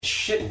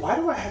Shit, why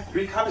do I have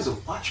 3 copies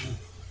of Watchmen?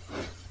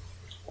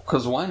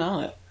 Because why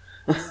not?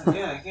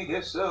 Yeah, I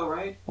guess so,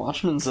 right?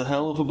 Watchmen's a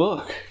hell of a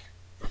book.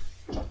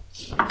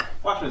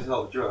 Watchmen's a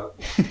hell of a drug.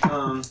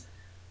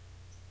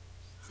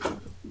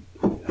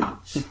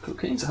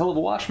 Cocaine's a hell of a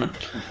Watchman.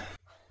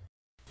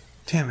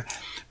 Damn it.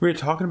 We were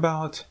talking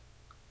about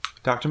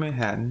Dr.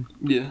 Manhattan.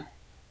 Yeah.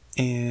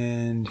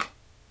 And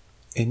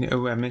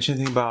I mentioned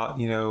anything about,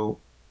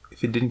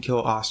 if it didn't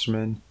kill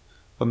Osterman,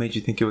 what made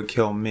you think it would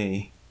kill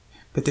me?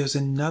 But there's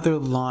another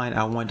line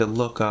I wanted to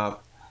look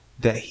up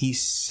that he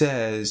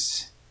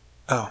says...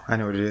 Oh, I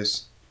know what it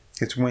is.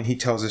 It's when he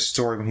tells his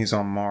story when he's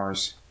on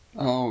Mars.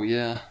 Oh,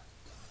 yeah.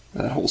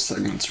 That whole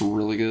segment's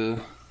really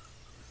good.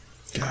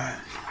 God.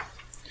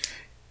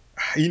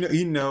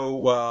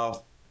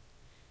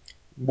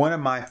 One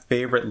of my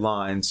favorite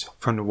lines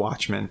from The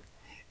Watchmen,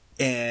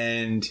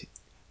 and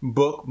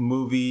book,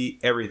 movie,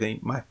 everything,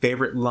 my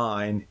favorite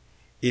line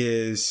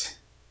is,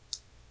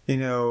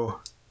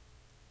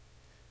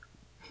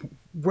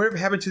 whatever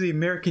happened to the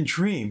American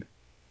dream?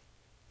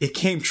 It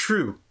came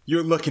true.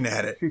 You're looking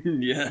at it.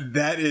 Yeah.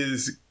 That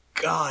is,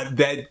 God,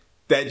 that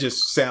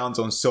just sounds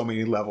on so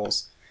many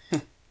levels.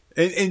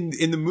 And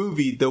in the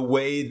movie, the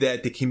way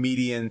that the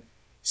comedian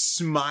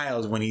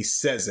smiles when he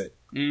says it,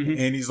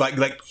 and he's like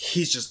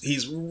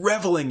he's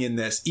reveling in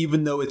this,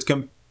 even though it's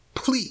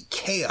complete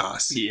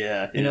chaos.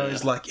 Yeah.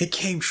 It's like, it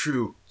came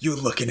true. You're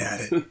looking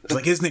at it. It's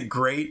like, isn't it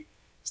great?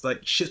 It's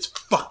like, shit's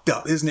fucked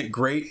up. Isn't it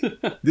great?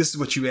 This is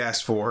what you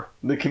asked for.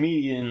 The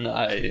comedian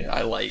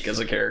I like as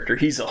a character.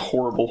 He's a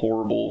horrible,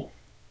 horrible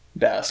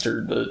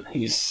bastard, but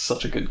he's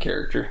such a good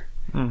character.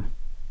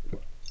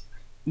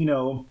 We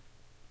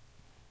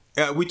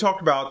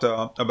talked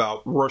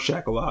about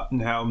Rorschach a lot,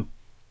 and how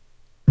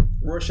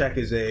Rorschach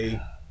is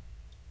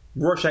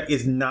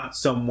not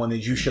someone that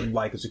you should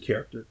like as a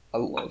character. I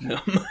love him.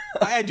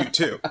 I do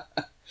too.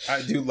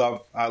 I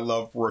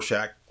love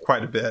Rorschach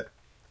quite a bit,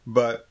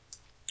 but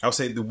I'll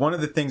say one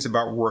of the things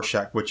about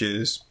Rorschach, which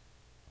is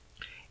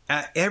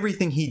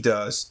everything he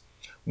does,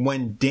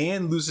 when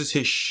Dan loses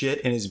his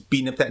shit and is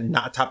beating up that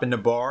knot top in the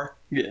bar,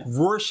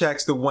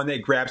 Rorschach's the one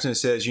that grabs him and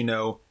says,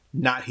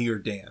 not here,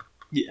 Dan.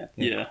 Yeah.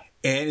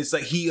 And it's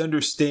like, he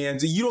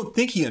understands. You don't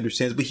think he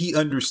understands, but he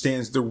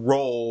understands the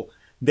role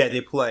that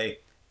they play.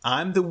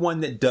 I'm the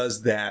one that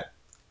does that.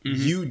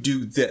 You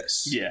do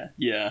this. Yeah.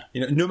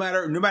 No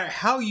matter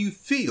how you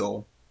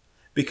feel,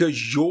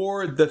 because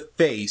you're the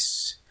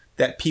face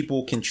that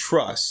people can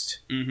trust,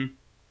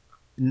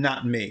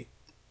 not me.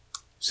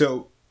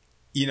 So,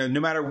 no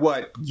matter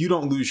what, you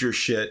don't lose your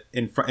shit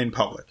in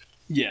public.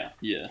 Yeah.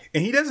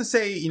 And he doesn't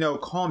say,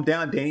 calm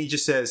down, Dan. He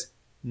just says,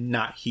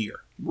 not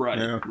here.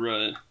 Right,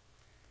 right.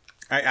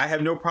 I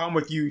have no problem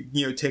with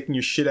you, taking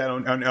your shit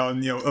out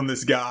on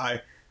this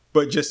guy,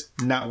 but just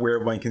not where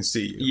everyone can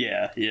see you.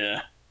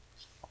 Yeah.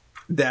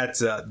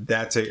 That's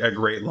a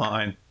great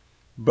line.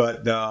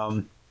 But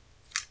I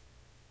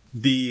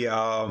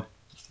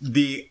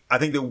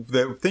think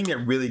the thing that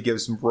really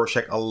gives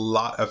Rorschach a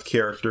lot of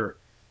character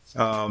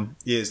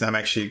is, I'm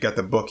actually got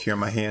the book here in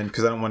my hand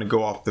because I don't want to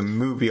go off the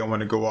movie. I want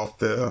to go off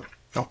the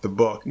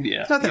book.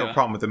 Yeah. It's not that I have a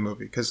problem with the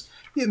movie, because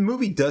the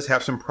movie does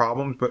have some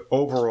problems, but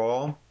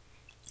overall,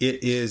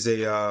 it is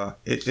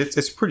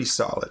it's pretty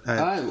solid.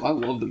 I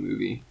love the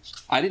movie.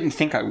 I didn't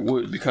think I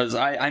would, because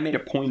I made a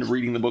point of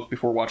reading the book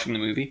before watching the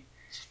movie.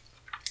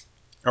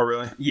 Oh,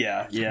 really?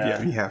 Yeah.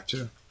 Yeah, you have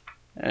to.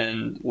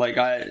 And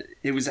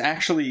it was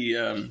actually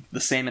the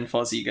Sam and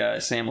Fuzzy guy,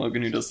 Sam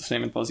Logan, who does the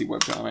Sam and Fuzzy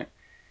webcomic.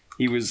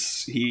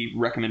 He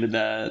recommended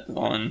that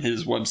on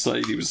his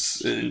website. He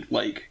was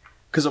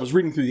because I was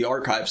reading through the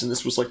archives, and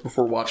this was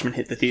before Watchmen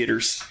hit the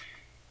theaters.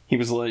 He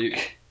was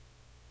like,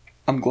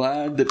 I'm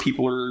glad that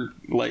people are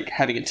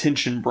having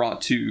attention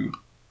brought to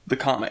the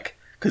comic,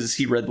 because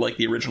he read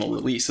the original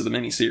release of the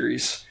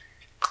miniseries.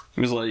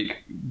 He was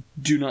like,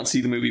 do not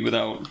see the movie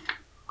without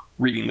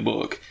reading the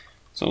book.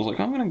 So I was like,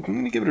 I'm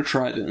gonna give it a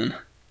try then,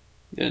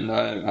 and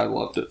I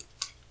loved it.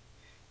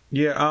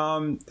 Yeah,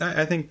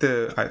 I think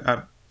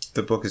the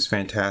book is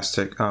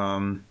fantastic.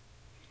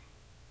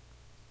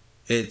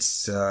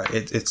 It's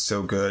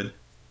so good.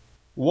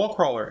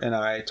 Wallcrawler and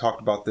I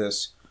talked about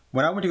this.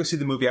 When I went to go see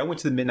the movie, I went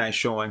to the midnight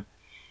showing.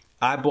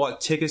 I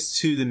bought tickets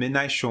to the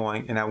midnight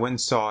showing, and I went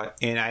and saw it.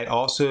 And I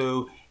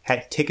also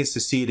had tickets to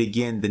see it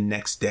again the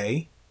next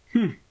day.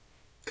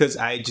 Because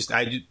I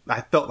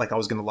felt like I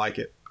was going to like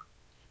it.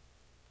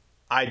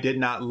 I did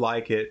not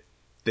like it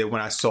that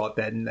when I saw it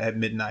at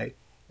midnight.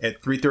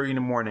 At 3:30 in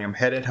the morning, I'm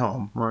headed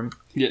home. Right?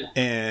 Yeah.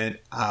 And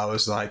I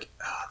was like,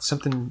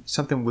 something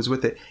was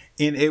with it.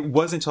 And it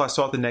wasn't until I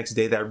saw it the next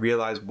day that I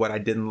realized what I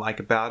didn't like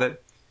about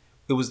it.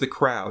 It was the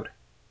crowd.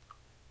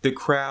 The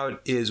crowd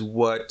is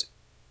what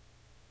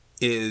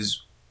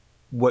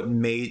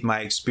made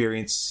my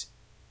experience.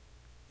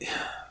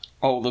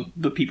 Oh,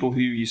 the people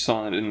who you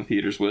saw it in the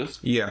theaters with?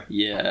 Yeah.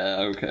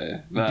 Yeah,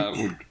 okay.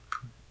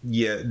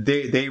 Yeah,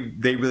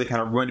 they really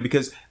kind of ruined it,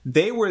 because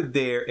they were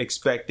there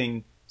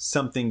expecting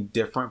something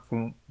different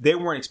from. They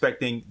weren't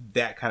expecting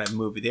that kind of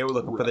movie. They were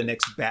looking for the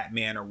next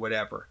Batman or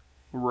whatever.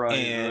 Right.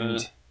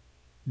 And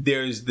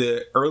there's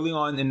the early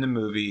on in the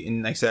movie,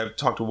 and like I said, I've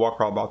talked to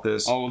Walker about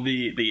this. Oh,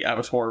 the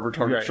abattoir of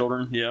retarded Right.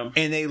 children. Yeah.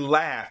 And they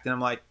laughed, and I'm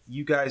like,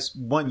 you guys,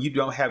 one, you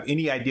don't have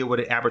any idea what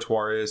an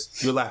abattoir is.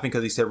 You're laughing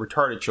because he said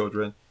retarded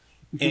children,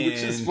 Which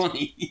is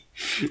funny.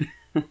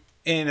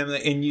 and I'm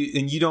like, and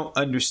you don't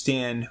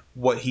understand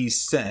what he's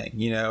saying,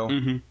 you know?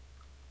 Mm-hmm.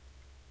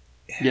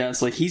 Yeah,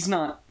 it's like he's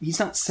not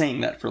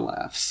saying that for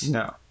laughs.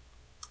 No,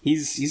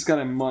 He's got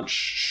a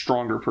much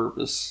stronger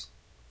purpose.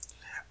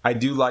 I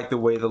do like the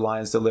way the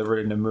line's delivered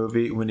in the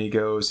movie when he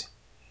goes,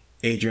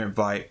 Adrian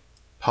Veidt,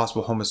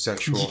 possible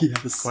homosexual.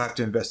 Yes. We'll have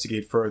to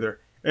investigate further.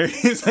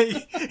 It's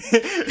like,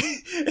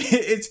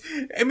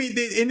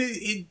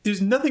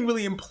 there's nothing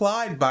really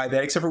implied by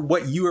that except for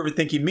what you ever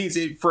think he means.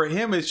 For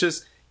him, it's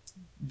just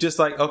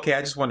like, okay, I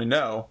just want to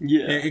know.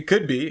 Yeah. It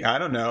could be. I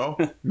don't know.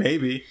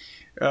 Maybe.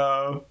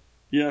 Yeah,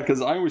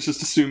 because I always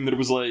just assumed that it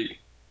was like,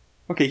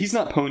 okay, he's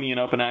not ponying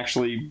up and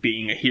actually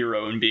being a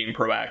hero and being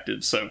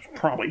proactive, so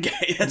probably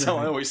gay. That's how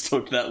I always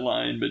took that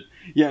line. But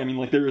yeah, I mean,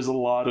 like there is a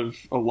lot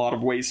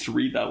of ways to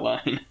read that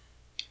line.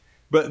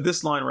 But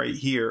this line right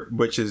here,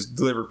 which is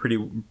delivered pretty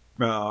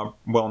well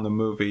in the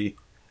movie,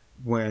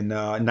 when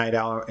Night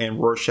Owl and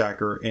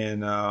Rorschach are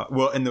in,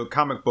 in the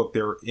comic book,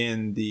 they're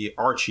in the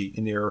Archie,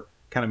 and they're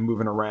kind of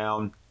moving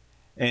around.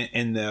 And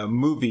in the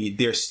movie,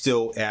 they're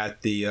still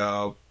at the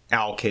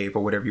Owl Cave,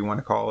 or whatever you want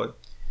to call it.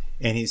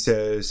 And he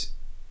says,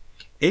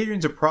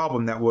 Adrian's a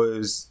problem that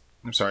was...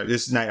 I'm sorry,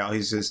 this is Night Owl.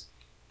 He says,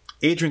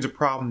 Adrian's a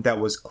problem that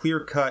was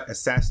clear-cut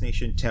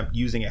assassination attempt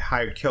using a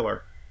hired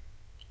killer.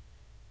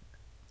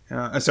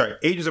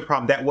 Adrian's a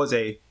problem that was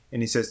a...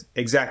 And he says,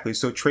 exactly.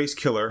 So trace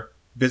killer,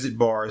 visit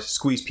bars,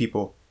 squeeze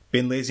people.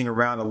 Been lazing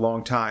around a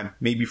long time.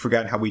 Maybe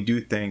forgotten how we do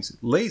things.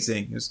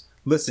 Lazing is...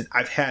 Listen,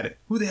 I've had it.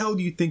 Who the hell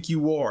do you think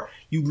you are?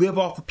 You live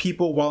off of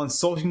people while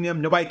insulting them.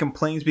 Nobody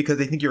complains because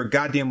they think you're a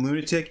goddamn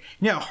lunatic.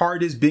 You know how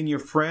hard it is being your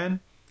friend?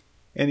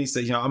 And he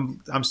says,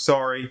 I'm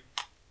sorry.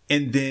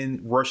 And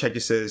then Rorschach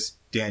just says,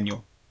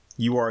 Daniel,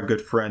 you are a good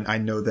friend. I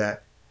know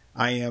that.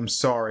 I am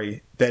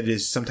sorry that it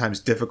is sometimes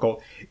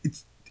difficult.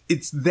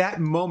 It's that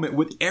moment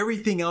with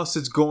everything else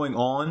that's going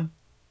on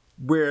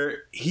where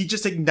he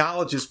just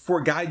acknowledges, for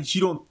a guy that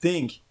you don't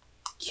think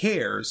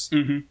cares,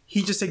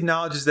 he just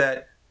acknowledges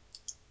that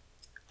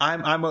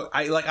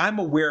I'm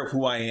aware of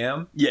who I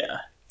am. Yeah.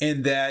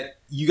 And that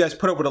you guys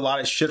put up with a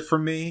lot of shit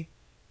from me.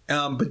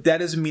 But that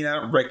doesn't mean I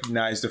don't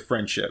recognize the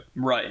friendship.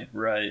 Right.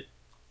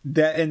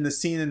 That in the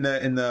scene in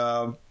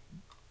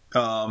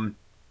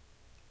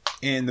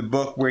the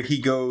book where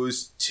he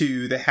goes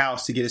to the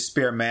house to get a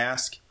spare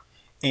mask,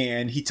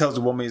 and he tells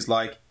the woman, he's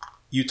like,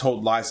 you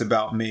told lies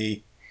about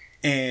me.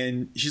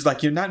 And she's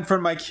like, you're not in front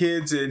of my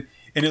kids. And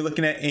they're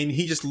looking at, and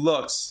he just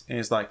looks and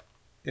it's like,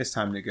 it's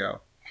time to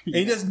go. And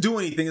he doesn't do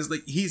anything. It's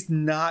like, he's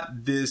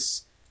not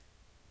this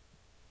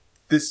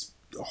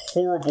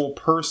horrible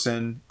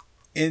person.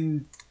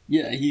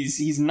 Yeah,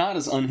 he's not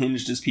as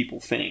unhinged as people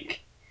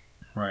think.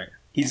 Right.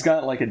 He's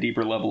got like a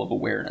deeper level of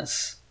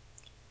awareness.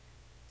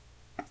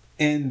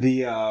 And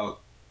the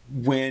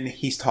when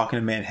he's talking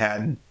to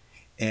Manhattan,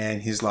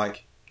 and he's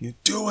like, "You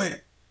do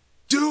it,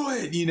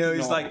 you know."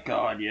 He's like,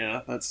 God,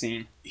 yeah, that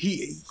scene.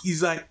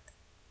 He's like,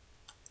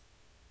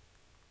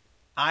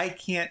 I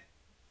can't.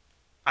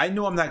 I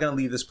know I'm not going to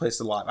leave this place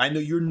alive. I know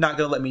you're not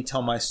going to let me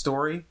tell my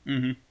story,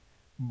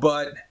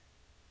 but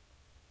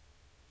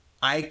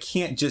I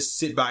can't just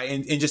sit by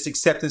and just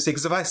accept and say,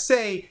 because if I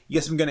say,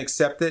 yes, I'm going to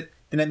accept it,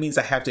 then that means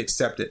I have to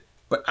accept it.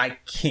 But I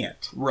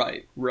can't.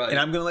 Right. And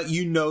I'm going to let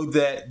you know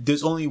that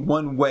there's only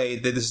one way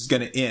that this is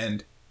going to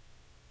end.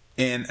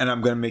 And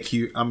I'm going to make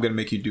you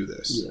do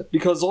this. Yeah,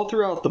 because all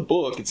throughout the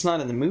book, it's not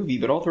in the movie,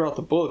 but all throughout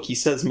the book, he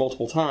says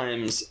multiple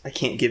times, I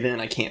can't give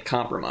in, I can't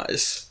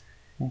compromise.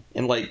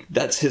 And like,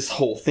 that's his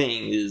whole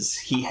thing, is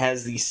he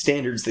has these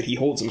standards that he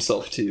holds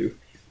himself to.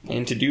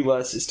 And to do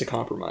less is to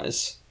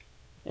compromise.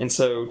 And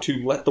so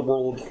to let the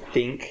world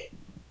think,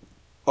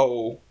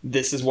 oh,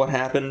 this is what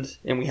happened,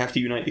 and we have to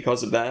unite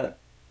because of that,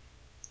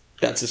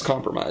 that's his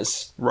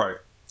compromise. Right.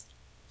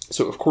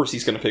 So of course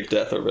he's going to pick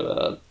death over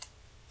that.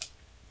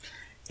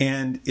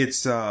 And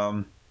it's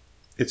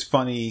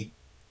funny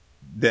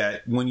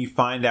that when you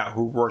find out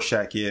who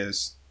Rorschach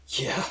is,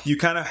 yeah, you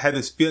kind of have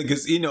this feeling,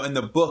 because in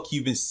the book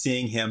you've been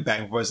seeing him back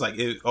and forth. It's like,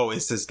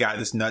 it's this guy,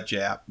 this nut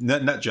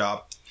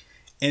job,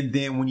 and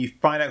then when you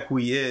find out who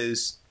he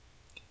is,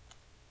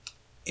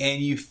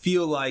 and you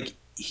feel like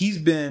he's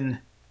been,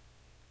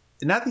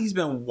 not that he's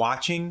been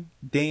watching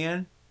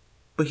Dan,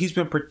 but he's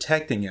been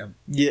protecting him.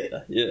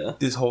 Yeah.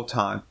 This whole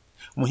time,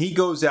 when he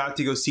goes out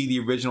to go see the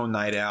original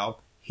Night Owl,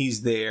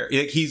 he's there.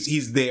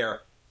 He's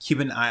there,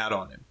 keeping an eye out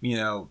on him.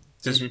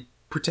 Just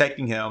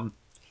protecting him,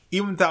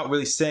 even without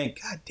really saying,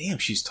 "God damn,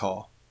 she's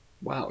tall."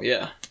 Wow.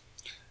 Yeah.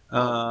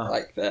 I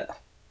like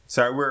that.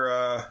 Sorry,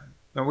 were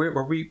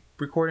we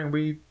recording?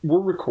 We're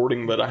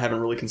recording, but I haven't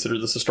really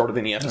considered this the start of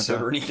any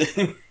episode or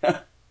anything.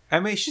 I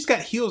mean, she's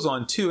got heels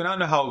on too, and I don't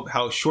know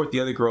how short the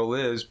other girl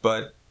is,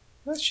 but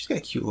she's got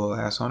a cute little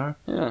ass on her.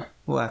 Yeah,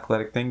 little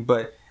athletic thing.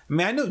 But I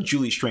mean, I know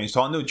Julie Strain's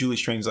tall. I know Julie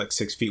Strain's like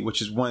 6 feet,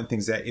 which is one of the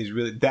things that is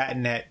really that,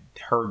 and that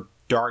her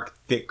dark,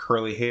 thick,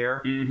 curly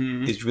hair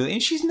Mm-hmm. is really,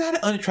 and she's not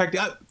unattractive.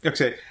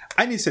 Okay,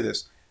 I need to say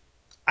this.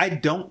 I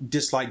don't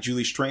dislike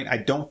Julie Strain. I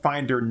don't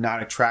find her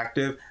not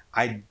attractive.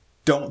 I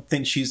don't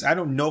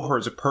know her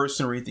as a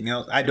person or anything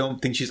else. I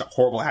don't think she's a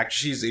horrible actress.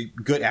 She's a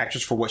good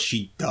actress for what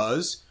she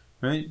does,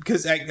 right?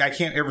 Because I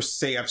can't ever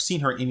say I've seen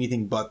her in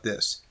anything but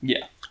this.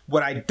 Yeah.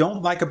 What I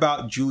don't like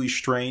about Julie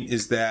Strain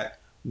is that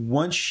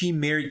once she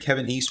married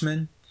Kevin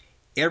Eastman,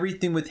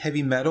 everything with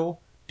heavy metal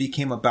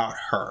became about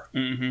her.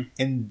 Mm-hmm.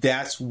 And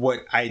that's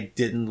what I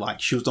didn't like.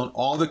 She was on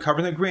all the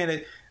covers. Now,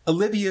 granted,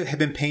 Olivia had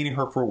been painting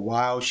her for a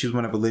while. She was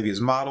one of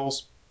Olivia's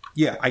models.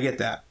 Yeah, I get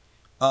that.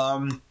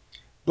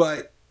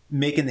 But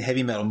making the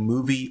heavy metal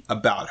movie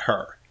about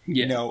her,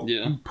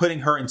 Yeah. putting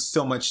her in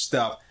so much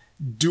stuff,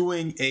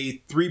 doing a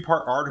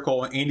 3-part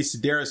article on Andy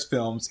Sedaris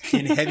films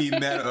in heavy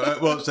metal.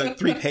 Well, it's a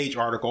 3-page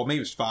article,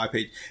 maybe it's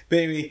 5-page. But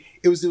anyway,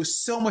 there was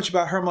so much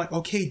about her. I'm like,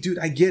 okay, dude,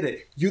 I get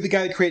it. You're the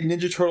guy that created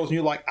Ninja Turtles, and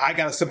you're like, I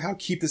gotta somehow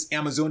keep this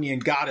Amazonian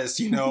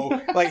goddess,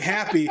 like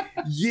happy.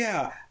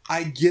 Yeah,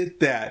 I get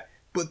that.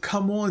 But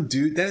come on,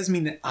 dude. That doesn't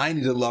mean that I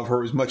need to love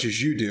her as much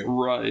as you do.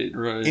 Right.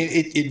 And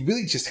it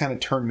really just kind of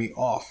turned me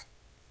off.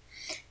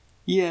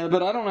 Yeah,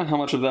 but I don't know how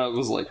much of that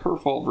was like her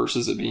fault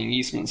versus it being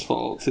Eastman's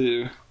fault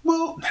too.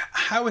 Well,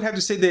 I would have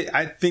to say that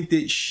I think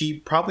that she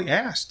probably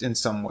asked in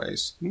some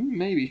ways.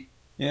 Maybe.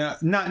 Yeah,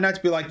 not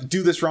to be like,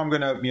 do this or I'm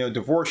gonna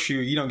divorce you.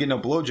 You don't get no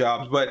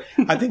blowjobs. But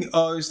I think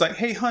it's like,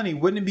 hey honey,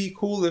 wouldn't it be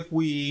cool if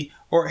we?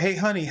 Or hey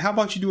honey, how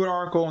about you do an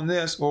article on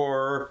this?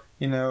 Or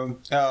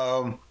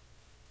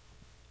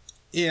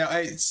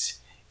it's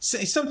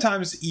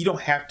sometimes you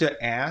don't have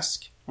to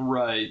ask.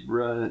 Right.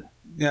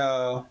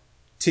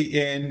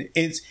 And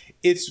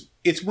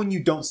it's when you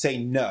don't say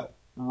no.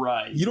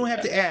 Right. You don't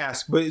have to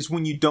ask, but it's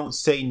when you don't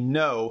say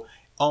no,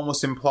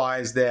 almost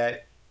implies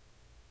that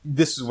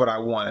this is what I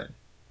wanted.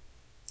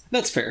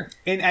 That's fair.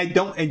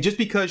 And just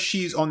because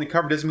she's on the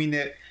cover doesn't mean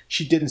that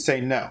she didn't say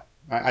no.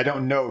 I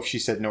don't know if she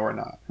said no or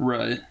not.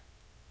 Right.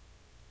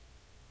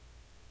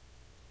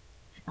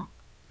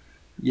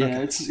 Yeah,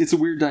 Okay. it's a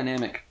weird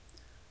dynamic.